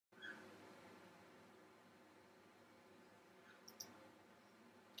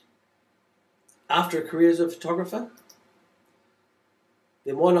after a career as a photographer,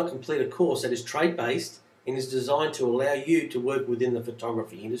 then why not complete a course that is trade-based and is designed to allow you to work within the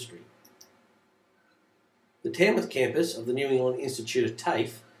photography industry? The Tamworth campus of the New England Institute of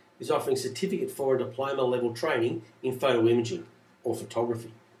TAFE is offering Certificate IV and Diploma level training in photo imaging or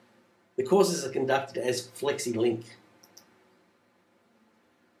photography. The courses are conducted as FlexiLink.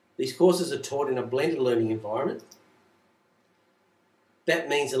 These courses are taught in a blended learning environment. That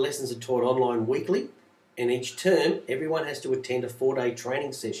means the lessons are taught online weekly, and each term everyone has to attend a 4-day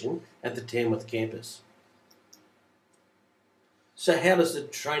training session at the Tamworth campus. So how does the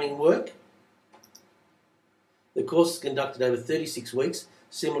training work? The course is conducted over 36 weeks,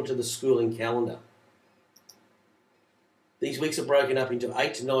 similar to the schooling calendar. These weeks are broken up into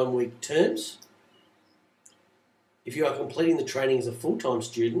 8 to 9 week terms. If you are completing the training as a full-time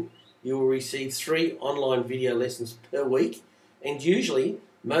student, you will receive 3 online video lessons per week, and usually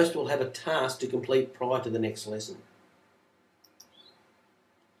most will have a task to complete prior to the next lesson.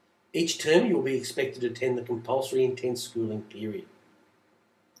 Each term you will be expected to attend the compulsory intense schooling period.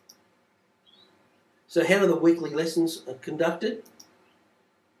 So how are the weekly lessons conducted?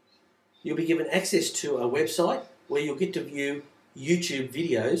 You'll be given access to a website where you'll get to view YouTube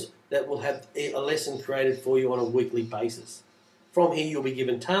videos that will have a lesson created for you on a weekly basis. From here you'll be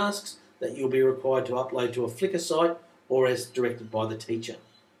given tasks that you'll be required to upload to a Flickr site or as directed by the teacher.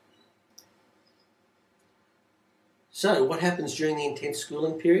 So what happens during the intense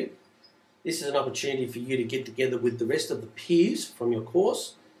schooling period? This is an opportunity for you to get together with the rest of the peers from your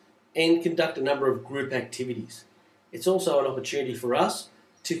course and conduct a number of group activities. It's also an opportunity for us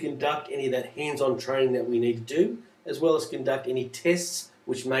to conduct any of that hands-on training that we need to do, as well as conduct any tests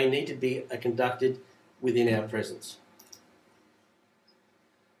which may need to be conducted within our presence.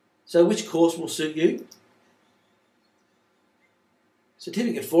 So which course will suit you?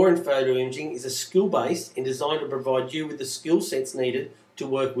 Certificate IV in Photo Imaging is a skill-based and designed to provide you with the skill sets needed to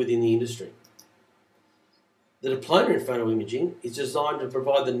work within the industry. The Diploma in Photo Imaging is designed to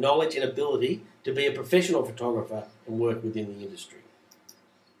provide the knowledge and ability to be a professional photographer and work within the industry.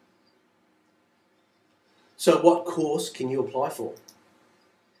 So what course can you apply for?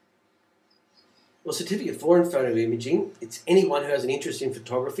 Well, Certificate IV in Photo Imaging, it's anyone who has an interest in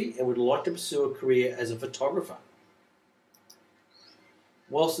photography and would like to pursue a career as a photographer.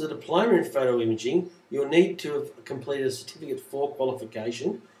 Whilst the Diploma in Photo Imaging, you'll need to have completed a Certificate IV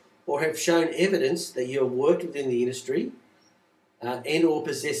qualification or have shown evidence that you have worked within the industry and or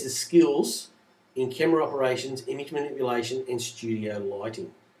possesses skills in camera operations, image manipulation and studio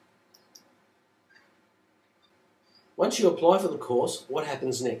lighting. Once you apply for the course, what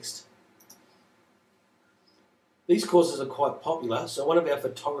happens next? These courses are quite popular, so one of our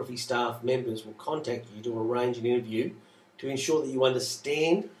photography staff members will contact you to arrange an interview to ensure that you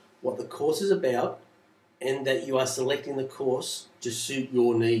understand what the course is about and that you are selecting the course to suit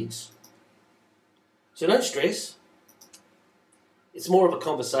your needs. So don't stress. It's more of a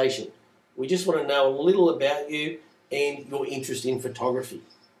conversation. We just want to know a little about you and your interest in photography.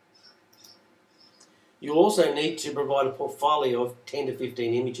 You'll also need to provide a portfolio of 10 to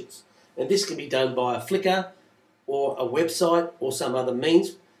 15 images. And this can be done by a Flickr or a website or some other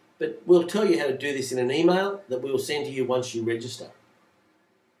means, but we'll tell you how to do this in an email that we will send to you once you register.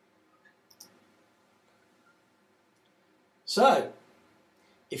 So,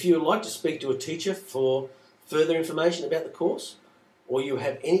 if you would like to speak to a teacher for further information about the course, or you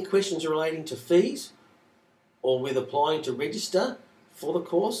have any questions relating to fees, or with applying to register for the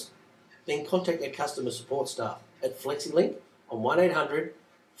course, then contact our customer support staff at FlexiLink on 1800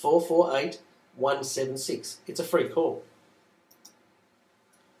 448 176. It's a free call.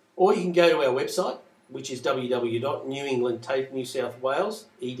 Or you can go to our website, which is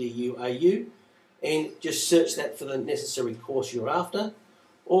www.newenglandtafenewsouthwales.edu.au, and just search that for the necessary course you're after.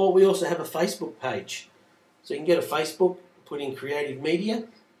 Or we also have a Facebook page. So you can go to Facebook, put in Creative Media,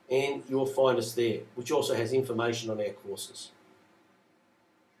 and you'll find us there, which also has information on our courses.